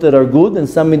Midot that are good and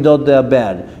some Midot that are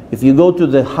bad. If you go to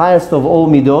the highest of all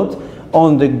Midot,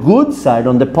 on the good side,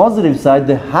 on the positive side,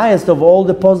 the highest of all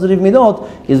the positive Midot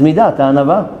is Midat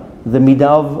HaAnava, the Midah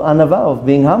of Anava, of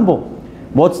being humble.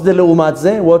 What's the L'umat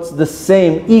Zeh? What's the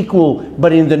same, equal,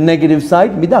 but in the negative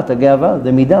side? Midat HaGe'avah, the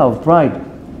Midah of pride.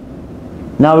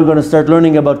 Now we're going to start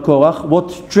learning about Korach.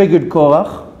 What triggered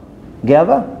Korach?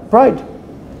 Ge'avah, pride.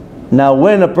 Now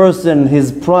when a person,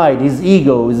 his pride, his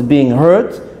ego is being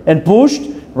hurt and pushed,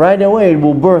 right away it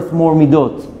will birth more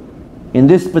midot. In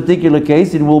this particular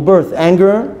case, it will birth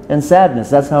anger and sadness.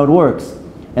 That's how it works.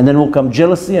 And then will come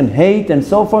jealousy and hate and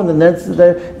so forth, and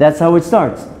that's how it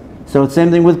starts. So it's the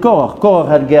same thing with Korach. Korach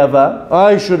had Ge'avah.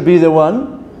 I should be the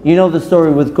one. You know the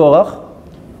story with Korach.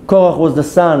 Korach was the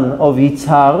son of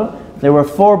Yitzhar. There were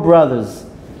 4 brothers.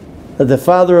 The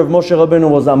father of Moshe Rabbeinu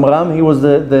was Amram. He was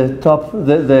the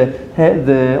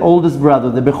oldest brother,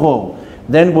 the Bechor.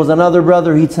 Then was another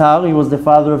brother, Yitzhar. He was the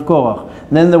father of Korach.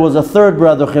 Then there was a third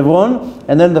brother, Hebron.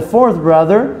 And then the 4th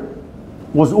brother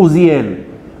was Uziel.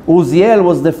 Uziel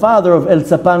was the father of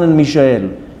Elzapan and Mishael.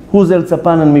 Who's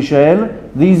Elzapan and Mishael?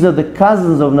 These are the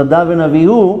cousins of Nadav and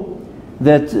Avihu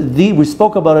that we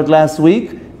spoke about it last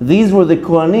week. These were the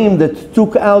Kohanim that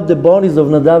took out the bodies of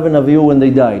Nadav and Avihu when they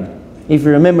died. If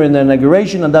you remember in the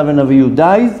inauguration, Nadav and Avihu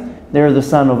dies. They're the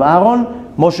son of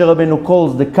Aaron. Moshe Rabbeinu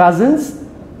calls the cousins,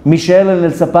 Mishael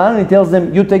and Elzapan, and he tells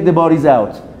them, you take the bodies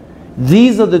out.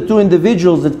 These are the two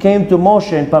individuals that came to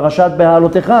Moshe in Parashat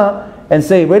Behalotecha and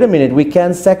say, wait a minute, we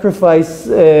can't sacrifice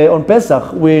on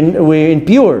Pesach, we're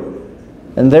impure.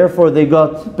 And therefore they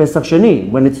got Pesach Sheni.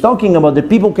 When it's talking about the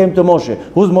people who came to Moshe,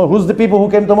 who's the people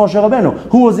who came to Moshe Rabbeinu?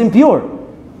 Who was impure?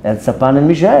 Elzapan and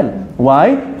Mishael.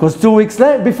 Why? Because 2 weeks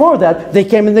before that, they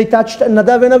came and they touched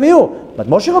Nadav and Avihu. But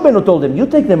Moshe Rabbeinu told them, you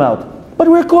take them out. But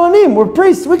we're Kohanim, we're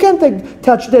priests, we can't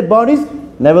touch dead bodies.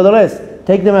 Nevertheless,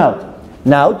 take them out.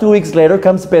 Now, 2 weeks later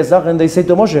comes Pesach and they say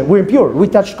to Moshe, we're impure, we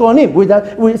touched Kohanim, we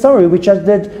touched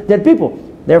dead people.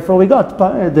 Therefore we got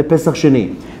the Pesach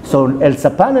Sheni. So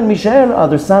Elzapan and Mishael are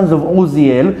the sons of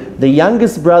Uziel, the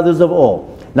youngest brothers of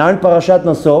all. Now in Parashat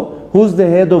Naso, who's the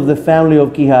head of the family of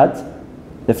Kihat?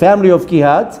 The family of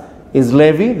Kihat is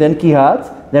Levi, then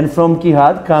Kihat, then from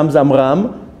Kihat comes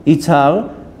Amram,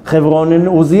 Yitzhar, Hebron and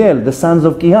Uziel, the sons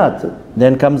of Kihat.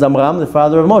 Then comes Amram, the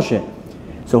father of Moshe.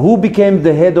 So who became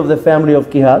the head of the family of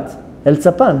Kihat?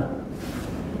 Elzapan.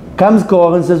 Comes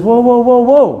Korah and says, whoa, whoa, whoa,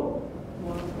 whoa.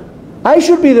 I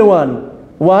should be the one.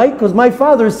 Why? Because my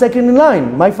father is second in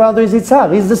line. My father is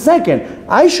Yitzhar. He's the second.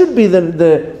 I should be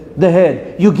the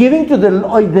head. You giving to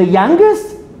the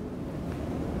youngest?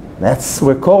 That's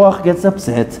where Korach gets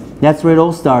upset. That's where it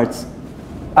all starts.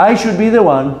 I should be the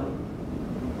one.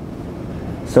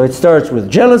 So it starts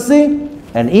with jealousy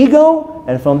and ego,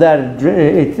 and from that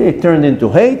it turned into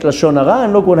hate, lashon hara,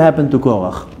 and look what happened to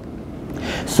Korach.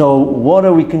 So what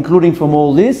are we concluding from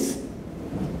all this?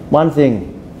 One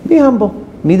thing. Be humble.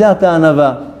 Midat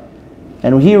Anava.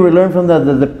 And here we learn from that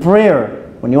the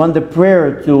prayer, when you want the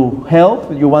prayer to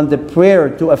help, you want the prayer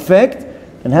to affect,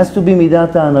 it has to be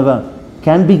Midat Anava.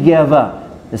 Can't be Geava.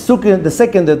 The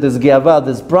second that there's Geava,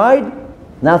 there's pride,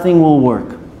 nothing will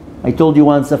work. I told you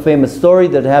once a famous story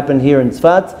that happened here in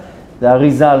Tzfat. The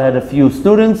Arizal had a few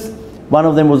students. One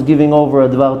of them was giving over a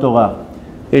Dvar Torah.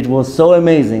 It was so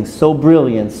amazing, so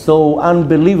brilliant, so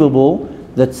unbelievable,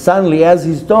 that suddenly as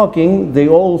he's talking, they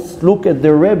all look at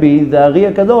their Rebbe, the Ari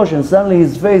HaKadosh, and suddenly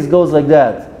his face goes like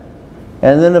that.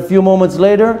 And then a few moments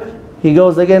later, he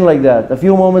goes again like that. A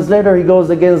few moments later, he goes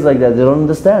again like that. They don't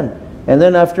understand. And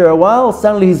then after a while,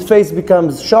 suddenly his face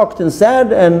becomes shocked and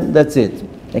sad, and that's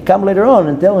it. They come later on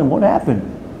and tell him what happened.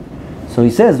 So he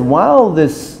says, while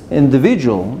this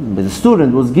individual, the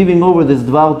student, was giving over this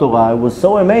Dvar Torah, it was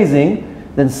so amazing.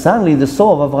 Then suddenly the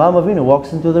soul of Avraham Avinu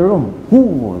walks into the room.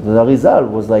 Ooh, the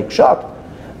Arizal was like shocked.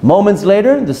 Moments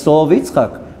later, the soul of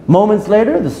Yitzchak. Moments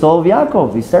later, the soul of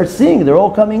Yaakov. He starts seeing, they're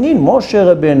all coming in. Moshe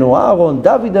Rabbeinu, Aaron,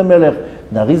 David HaMelech.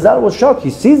 The Arizal was shocked, he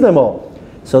sees them all.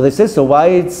 So they say, so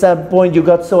why at some point you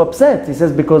got so upset? He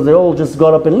says, because they all just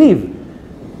got up and leave.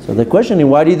 So the question is,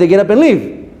 why did they get up and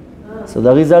leave? So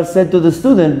the Arizal said to the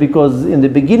student, because in the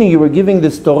beginning you were giving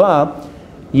this Torah,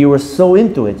 you were so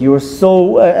into it, you were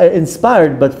so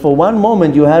inspired, but for one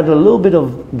moment you had a little bit of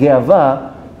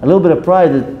geava, a little bit of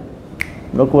pride that,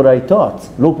 look what I taught,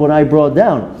 look what I brought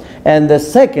down. And the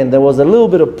second, there was a little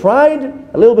bit of pride,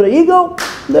 a little bit of ego,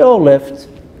 they all left.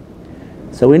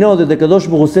 So we know that the Kadosh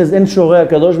Baruch Hu says, En shorei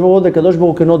HaKadosh Baruch Hu, the Kadosh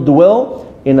Baruch Hu cannot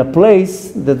dwell in a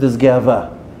place that is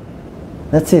geava.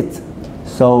 That's it.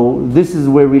 So this is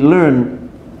where we learn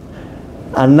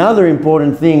another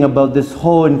important thing about this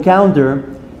whole encounter,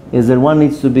 is that one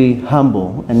needs to be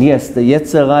humble. And yes, the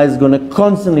Yetzer Hara is going to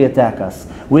constantly attack us.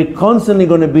 We're constantly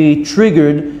going to be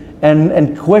triggered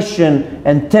and questioned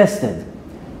and tested.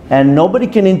 And nobody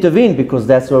can intervene, because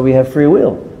that's where we have free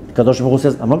will. Kadosh Baruch Hu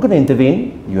says, I'm not going to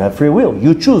intervene. You have free will.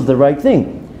 You choose the right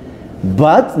thing.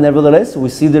 But nevertheless, we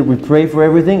see that we pray for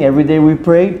everything. Every day we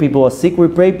pray. People are sick, we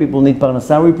pray. People need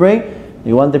parnasah, we pray.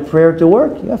 You want the prayer to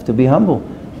work? You have to be humble.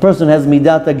 Person has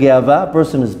midat geava,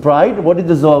 person has pride. What did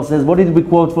the Zohar says? What did we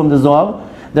quote from the Zohar?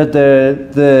 That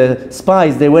the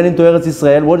spies, they went into Eretz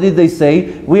Israel. What did they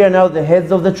say? We are now the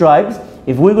heads of the tribes.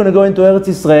 If we're going to go into Eretz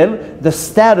Israel, the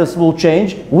status will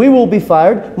change. We will be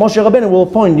fired. Moshe Rabbeinu will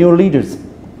appoint new leaders.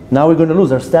 Now we're going to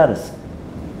lose our status.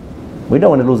 We don't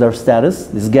want to lose our status.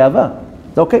 This is geava.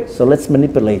 Okay, so let's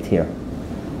manipulate here.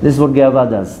 This is what geava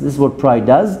does. This is what pride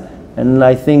does. And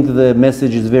I think the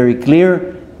message is very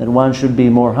clear, that one should be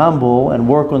more humble and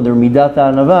work on their midat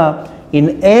anava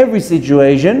in every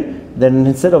situation. Then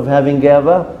instead of having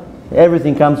geava,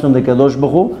 Everything comes from the Kadosh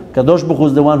Baruch Hu. Kadosh Baruch Hu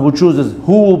is the one who chooses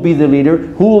who will be the leader,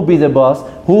 who will be the boss,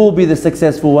 who will be the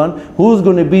successful one, who's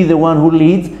going to be the one who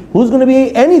leads, who's going to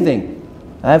be anything.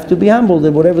 I have to be humble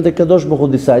that whatever the Kadosh Baruch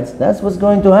Hu decides, that's what's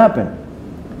going to happen.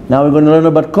 Now we're going to learn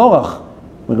about Korach.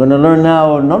 We're going to learn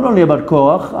now not only about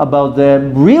Korach, about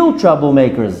the real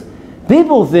troublemakers.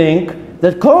 People think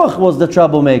that Korach was the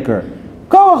troublemaker.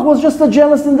 Korach was just a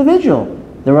jealous individual.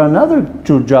 There are another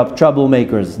two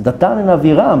troublemakers, Datan and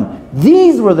Aviram.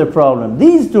 These were the problem.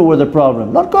 These two were the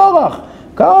problem, not Korach.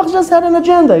 Korach just had an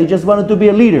agenda. He just wanted to be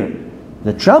a leader.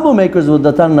 The troublemakers were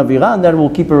Datan and Aviram. That we'll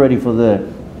keep it ready for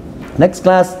the next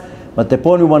class. But the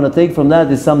point we want to take from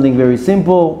that is something very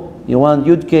simple. You want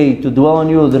Yud-Kei to dwell on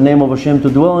you, the name of Hashem to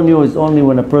dwell on you, is only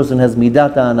when a person has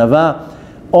Midat Anava.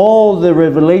 All the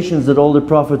revelations that all the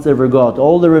prophets ever got,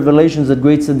 all the revelations that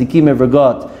great tzaddikim ever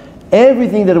got,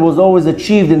 everything that was always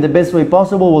achieved in the best way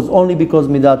possible was only because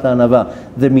Midat Anava,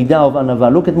 the Midah of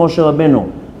Anava. Look at Moshe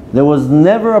Rabbeinu. There was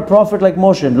never a prophet like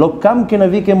Moshe. Lo kam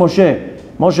kenavi ke Moshe.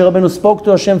 Moshe Rabbeinu spoke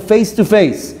to Hashem face to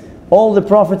face. All the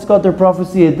prophets got their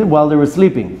prophecy while they were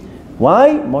sleeping. Why?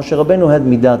 Moshe Rabbeinu had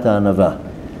Midat Anava.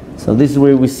 So this is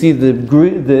where we see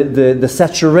the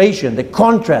saturation, the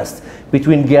contrast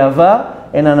between Geava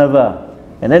and Anava.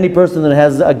 And any person that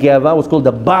has a Geava, what's called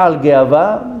the Baal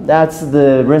Geava, that's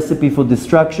the recipe for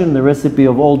destruction, the recipe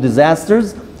of all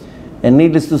disasters. And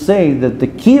needless to say that the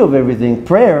key of everything,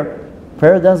 prayer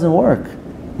doesn't work.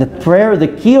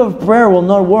 The key of prayer will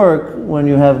not work when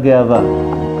you have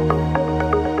Geava.